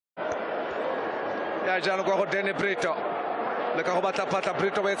ya jalo kwa go Danny Brito le ka go batla phata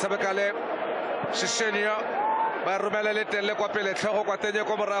Brito ba etsabeka le Shishenyo ba romela le telle kwa pele tlhogo kwa tenye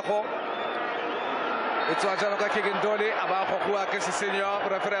kwa morago etswa jalo ka Kigindoli aba go bua ke Shishenyo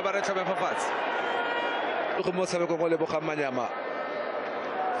referee ba re tlhobe fafatsi go mo tshabeko go le bogamanyama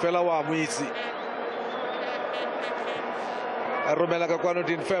fela wa moitsi a romela ka kwano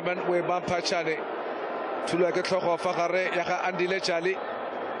din Furman we bampa chane thulwa ke tlhogo fa gare ya ga Andile Chali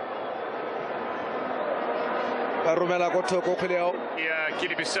ba romela go thoko kgoleo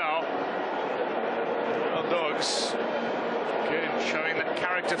Guinea-Bissau dogs again showing that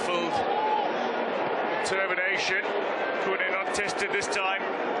character-filled determination. Kune not tested this time,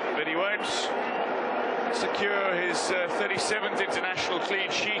 but he won't secure his 37th international clean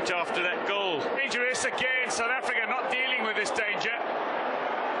sheet after that goal. Dangerous again, South Africa not dealing with this danger.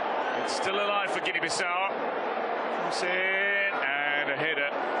 It's still alive for Guinea-Bissau. Comes in and a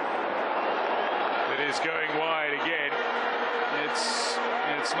header that is going wide again.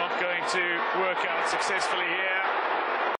 It's not going to work out successfully here.